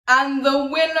And the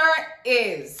winner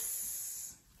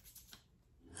is...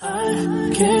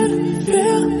 I can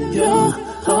feel your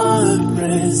heart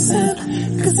racing,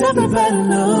 'cause everybody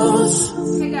knows.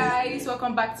 Hey guys,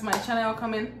 welcome back to my channel.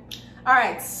 Come in.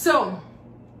 Alright, so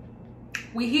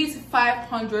we hit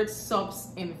 500 subs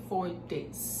in 4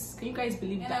 days. Can you guys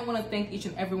believe that? And I want to thank each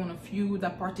and every one of you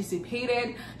that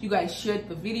participated. You guys shared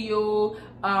the video,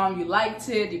 you liked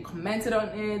it, you commented on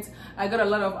it. I got a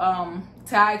lot of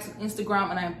tags on Instagram,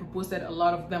 and I posted a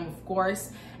lot of them, of course.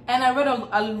 And I read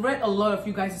a lot of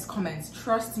you guys' comments.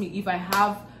 Trust me, if I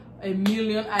have a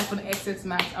million iPhone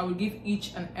Xsmax, I will give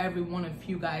each and every one of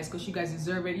you guys, because you guys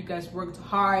deserve it. You guys worked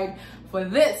hard for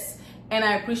this, and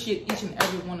I appreciate each and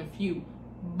every one of you.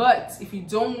 But if you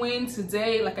don't win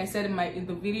today, like I said in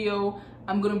the video,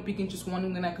 I'm gonna be picking just one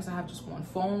winner because I have just one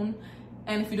phone.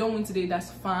 And if you don't win today,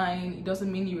 that's fine. It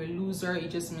doesn't mean you're a loser.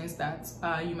 It just means that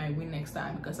you might win next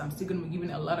time, because I'm still gonna be giving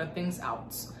a lot of things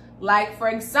out. Like, for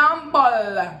example,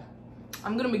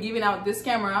 I'm gonna be giving out this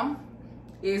camera.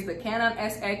 Is the Canon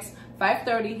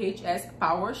SX530HS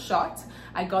Power Shot.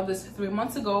 I got this 3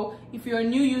 months ago. If you're a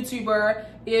new YouTuber,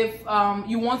 if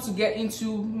you want to get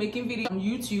into making videos on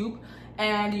YouTube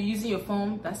and you're using your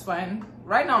phone, that's fine.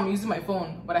 Right now I'm using my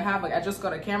phone, but I just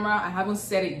got a camera. I haven't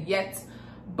set it yet,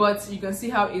 but you can see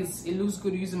how it looks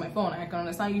good using my phone. I can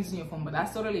understand using your phone, but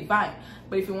that's totally fine.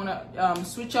 But if you want to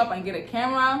switch up and get a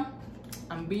camera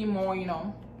and be more, you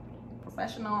know,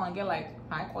 professional and get like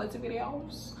high quality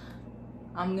videos,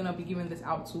 I'm gonna be giving this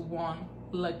out to one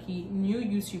lucky new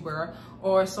YouTuber,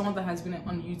 or someone that has been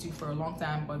on YouTube for a long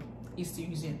time but is still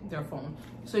using their phone.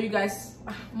 So you guys,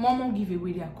 more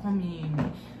giveaways are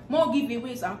coming. More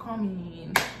giveaways are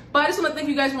coming. But I just want to thank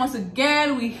you guys once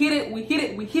again. We hit it,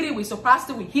 we surpassed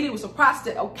it, we hit it, we surpassed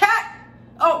it. Okay,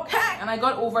 and I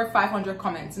got over 500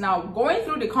 comments. Now, going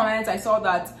through the comments, I saw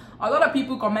that a lot of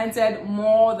people commented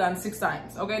more than 6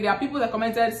 times. Okay, there are people that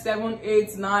commented 7,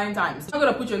 8, 9 times. I'm not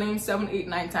gonna put your name 7, 8,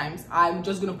 9 times. I'm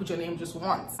just gonna put your name just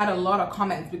once. I had a lot of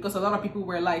comments because a lot of people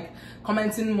were like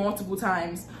commenting multiple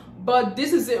times. But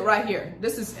this is it right here.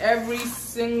 This is every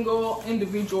single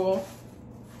individual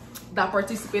that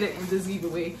participated in this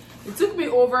giveaway. It took me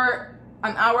over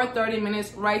an hour 30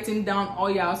 minutes writing down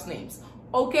all y'all's names.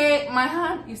 Okay, my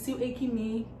hand is still aching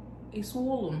me. It's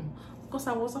swollen because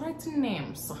I was writing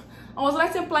names. I was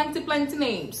writing plenty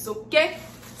names. Okay,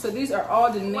 so these are all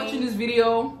the names. Watching this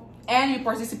video and you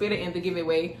participated in the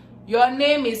giveaway, your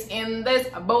name is in this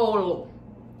bowl.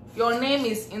 Your name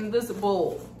is in this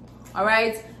bowl. All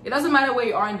right, it doesn't matter where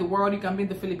you are in the world. You can be in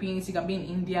the Philippines, you can be in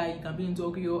India, you can be in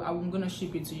Tokyo. I'm gonna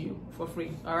ship it to you for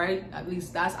free. All right, at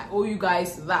least I owe you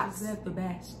guys that. They're the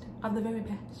best of the very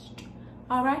best.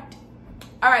 All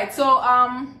right, so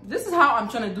this is how I'm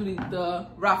trying to do the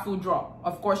raffle draw.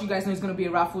 Of course, you guys know it's gonna be a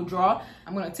raffle draw.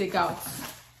 I'm gonna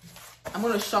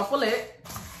shuffle it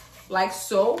like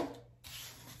so.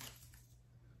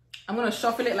 I'm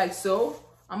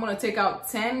gonna take out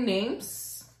 10 names.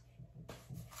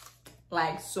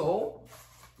 Like so,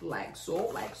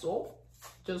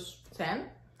 just 10.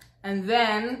 And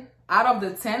then out of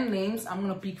the 10 names, I'm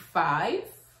gonna pick 5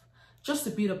 just to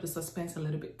beat up the suspense a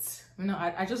little bit. You know,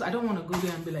 I don't want to go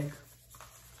there and be like,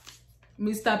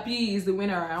 Mr. P is the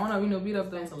winner. I want to, you know, beat up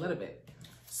them a little bit.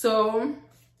 So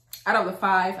out of the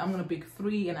 5, I'm gonna pick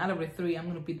 3, and out of the 3, I'm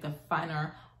gonna pick the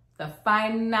final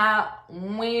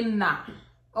winner.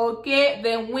 Okay,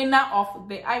 the winner of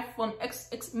the iPhone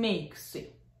Xsmax.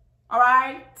 All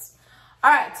right,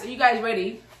 so you guys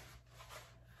ready?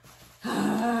 All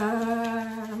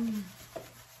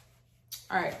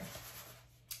right,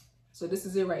 so this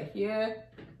is it right here.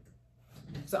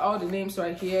 So all the names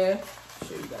right here. I'll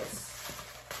show you guys.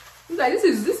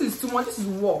 This is too much. This is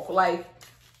work. Like,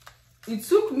 it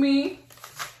took me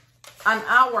an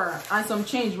hour and some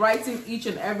change writing each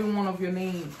and every one of your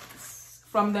names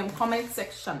from them comment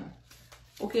section.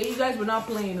 Okay, you guys were not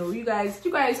playing. Oh, you guys,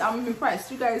 I'm impressed.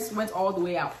 You guys went all the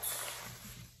way out.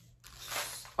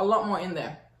 A lot more in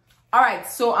there. All right,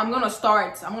 so I'm gonna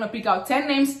pick out 10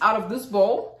 names out of this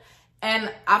bowl,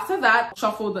 and after that,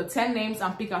 shuffle the 10 names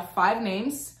and pick out 5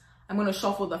 names. I'm gonna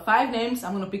shuffle the 5 names.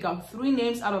 I'm gonna pick out 3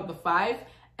 names out of the 5,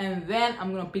 and then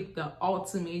I'm gonna pick the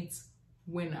ultimate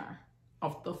winner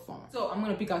of the phone. So I'm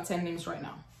gonna pick out 10 names right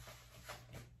now.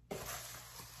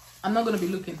 I'm not gonna be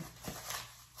looking,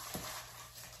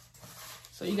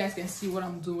 so you guys can see what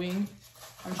I'm doing.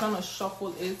 I'm trying to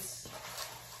shuffle it.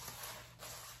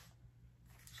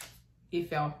 It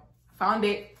fell. Found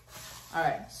it. All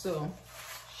right, so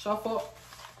shuffle.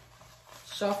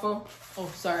 Oh,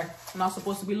 sorry, I'm not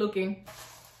supposed to be looking.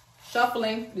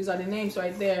 Shuffling. These are the names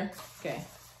right there. Okay.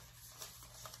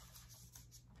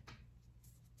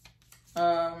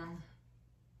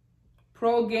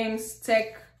 Pro Games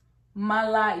Tech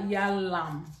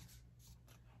Malayalam.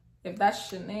 If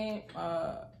that's your name,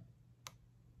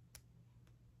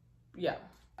 yeah,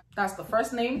 that's the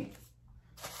first name.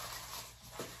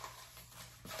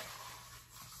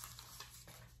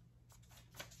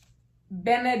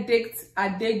 Benedict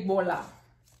Adegbola.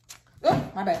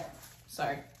 Oh, my bad.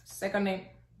 Sorry. Second name,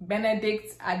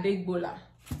 Benedict Adegbola.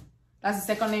 That's the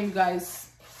second name, guys.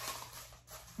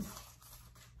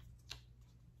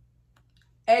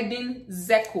 Edin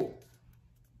Zeko.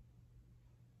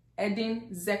 Edin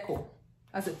Zeko.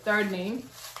 That's the third name.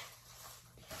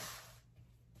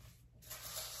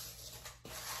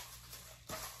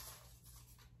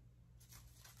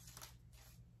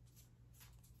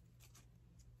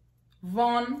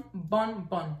 Von Bon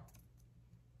Bon.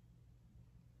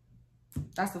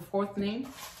 That's the fourth name.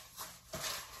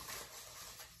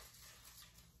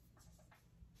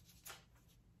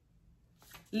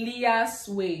 Lias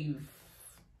Wave.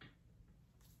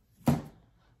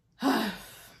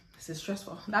 This is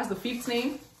stressful. That's the fifth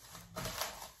name.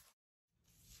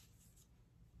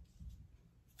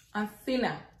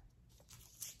 Anthena.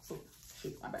 Oh,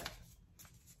 shoot, my bad.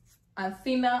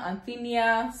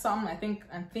 Anthenia, some, I think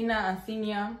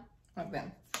Anthenia, like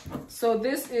them. So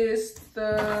this is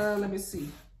the, let me see,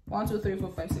 1, 2, 3, 4,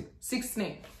 5, 6, sixth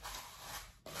name.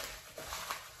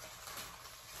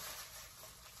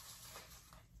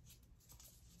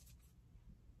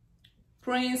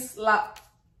 Prince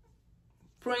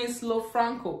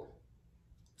Lofranco,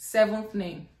 seventh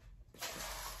name.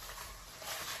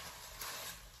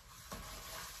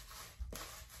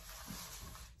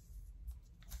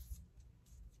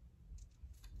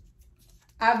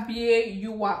 Abie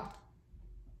Yua,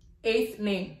 eighth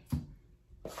name.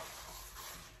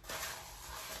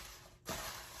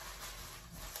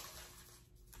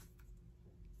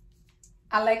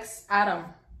 Alex Adam,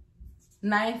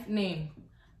 ninth name.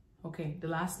 Okay, the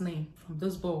last name from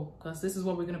this bowl, because this is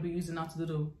what we're going to be using now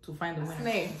to find the winner.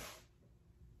 Name.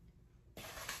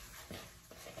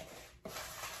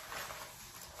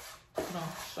 No,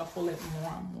 shuffle it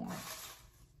more and more.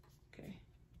 Okay.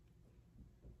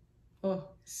 Oh,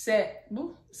 Sehagvir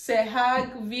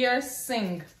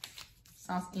Singh.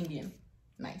 Sounds Indian.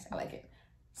 Nice, I like it.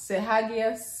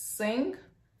 Sehagvir Singh.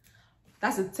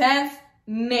 That's the 10th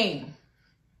name.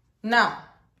 Now,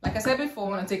 like I said before,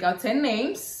 I'm going to take out 10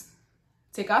 names.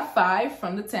 Take out 5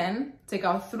 from the 10. Take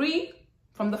out 3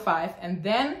 from the 5. And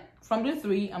then from the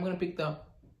 3, I'm going to pick the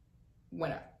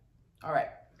winner. All right.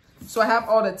 So I have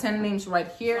all the 10 names right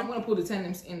here. I'm going to put the 10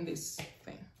 names in this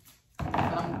thing.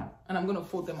 And I'm going to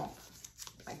fold them up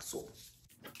like so.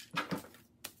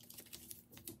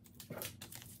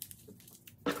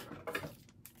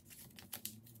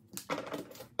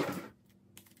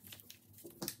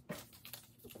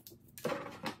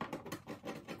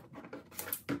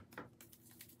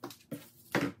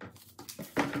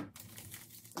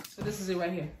 So this is it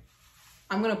right here.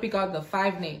 I'm going to pick out the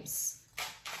 5 names.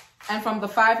 And from the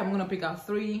 5, I'm going to pick out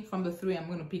 3. From the 3, I'm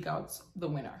going to pick out the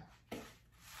winner.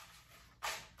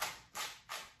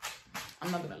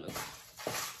 I'm not going to look.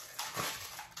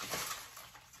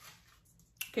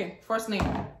 Okay, first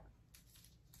name.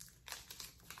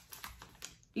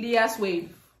 Lias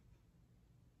Wave.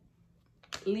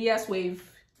 Lias Wave.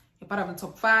 You're part of the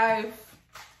top 5.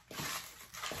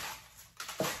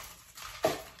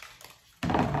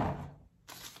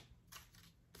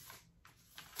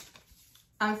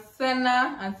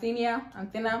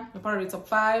 Anthenia, you're part of the top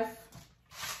 5.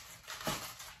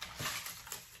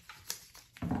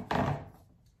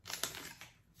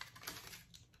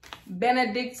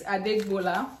 Benedict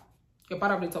Adegbola, you're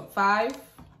part of the top 5.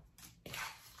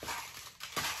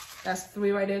 That's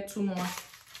 3 right there, 2 more.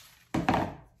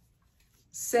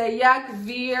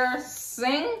 Sehagvir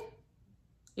Singh,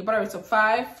 you're part of the top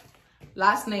 5.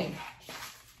 Last name.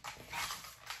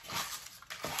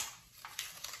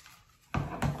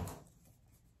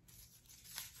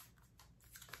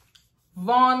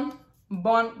 Von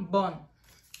Bon Bon.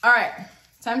 All right,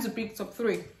 time to pick top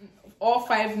 3. All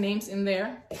 5 names in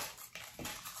there.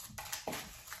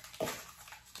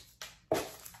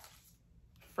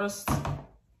 First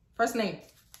name.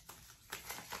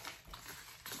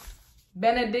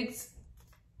 Benedict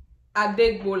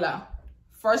Adegbola.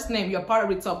 First name, you're part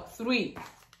of the top 3.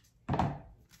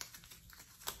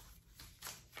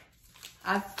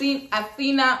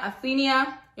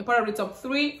 Anthenia, you're part of the top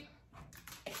 3.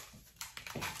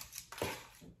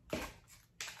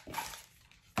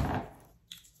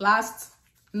 Last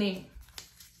name.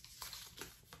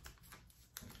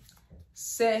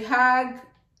 Sehagvir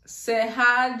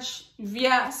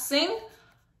Singh,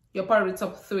 you're part of the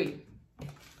top 3.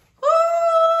 Woo!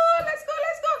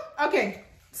 Okay,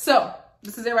 so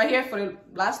this is it right here for the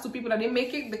last 2 people that didn't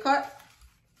make it, the cut.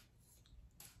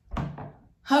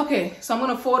 Okay, so I'm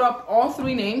gonna fold up all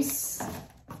 3 names.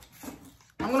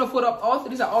 I'm gonna fold up all 3.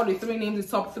 These are all the 3 names,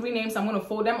 the top 3 names. I'm gonna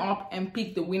fold them up and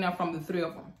pick the winner from the 3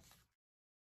 of them.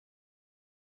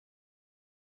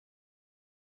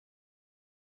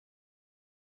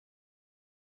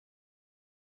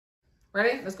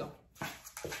 Ready? Let's go.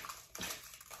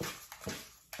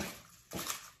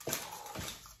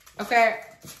 Okay.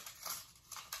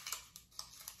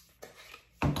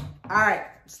 All right,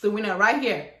 it's the winner right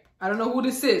here. I don't know who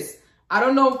this is. I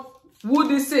don't know who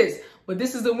this is, but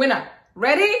this is the winner.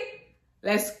 Ready?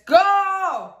 Let's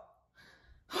go.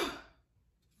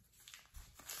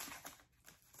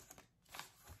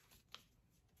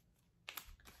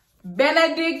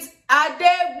 Benedict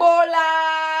Adebola.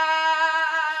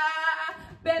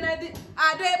 Benedict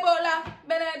Adebola.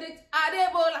 Benedict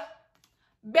Adebola.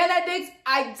 Benedict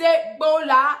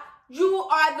Adebola. You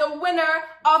are the winner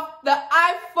of the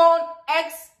iPhone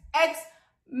Xsmax.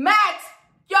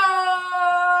 Yo!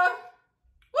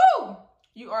 Woo!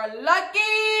 You are lucky,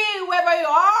 whoever you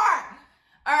are.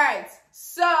 All right,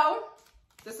 so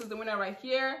this is the winner right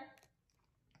here.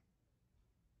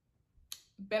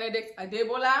 Benedict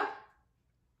Adebola.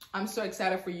 I'm so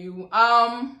excited for you.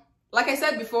 Like I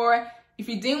said before, if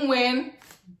you didn't win,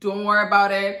 don't worry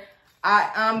about it.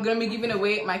 I am gonna be giving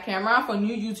away my camera for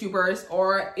new YouTubers,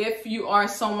 or if you are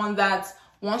someone that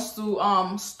wants to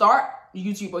start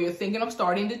YouTube, or you're thinking of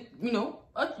starting the,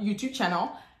 a YouTube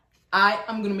channel, I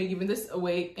am gonna be giving this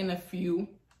away in a few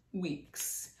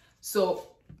weeks. So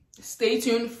stay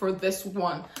tuned for this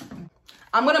one.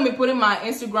 I'm gonna be putting my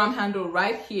Instagram handle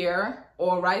right here,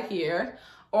 or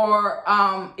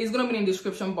it's gonna be in the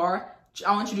description bar.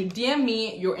 I want you to DM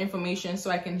me your information so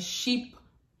I can ship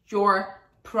your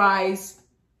prize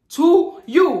to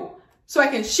you, so I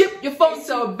can ship your phone.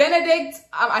 So Benedict,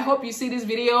 I hope you see this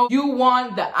video. You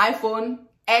won the iPhone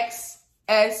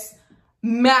XS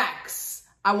Max.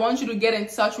 I want you to get in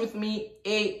touch with me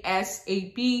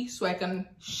ASAP so I can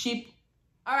ship.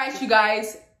 All right, you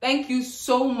guys, thank you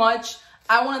so much.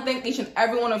 I want to thank each and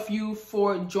every one of you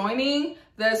for joining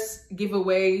this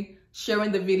giveaway,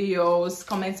 sharing the videos,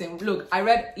 commenting. Look, I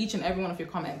read each and every one of your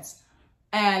comments,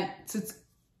 and to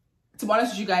be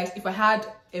honest with you guys, if I had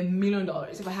 $1 million,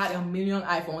 if I had 1 million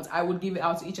iPhones, I would give it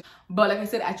out to each. But like I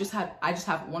said, I just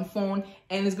have one phone,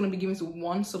 and it's gonna be given to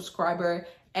one subscriber,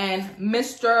 and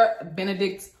Mr.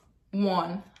 Benedict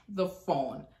won the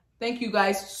phone. Thank you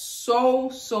guys so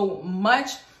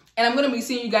much, and I'm gonna be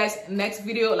seeing you guys next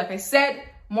video. Like I said,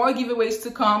 more giveaways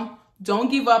to come. Don't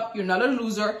give up. You're not a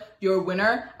loser. You're a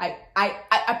winner. I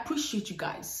appreciate you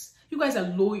guys. You guys are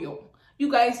loyal. You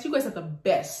guys are the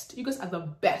best. You guys are the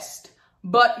best.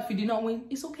 But if you did not win,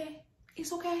 it's okay.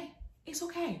 It's okay. It's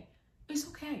okay. It's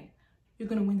okay. You're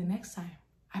gonna win the next time.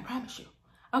 I promise you.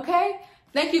 Okay?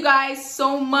 Thank you guys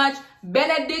so much.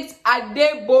 Benedict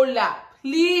Adebola.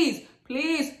 Please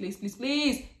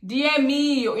DM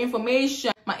me your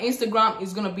information. My Instagram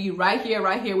is gonna be right here,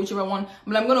 whichever one.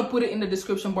 But I'm gonna put it in the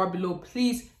description bar below.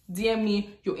 Please DM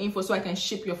me your info so I can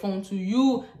ship your phone to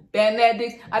you.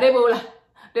 Benedict Adebola.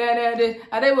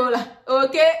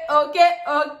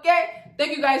 Okay.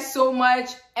 Thank you guys so much,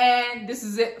 and this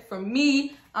is it from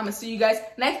me. I'm gonna see you guys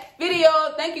next video.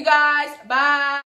 Thank you guys. Bye.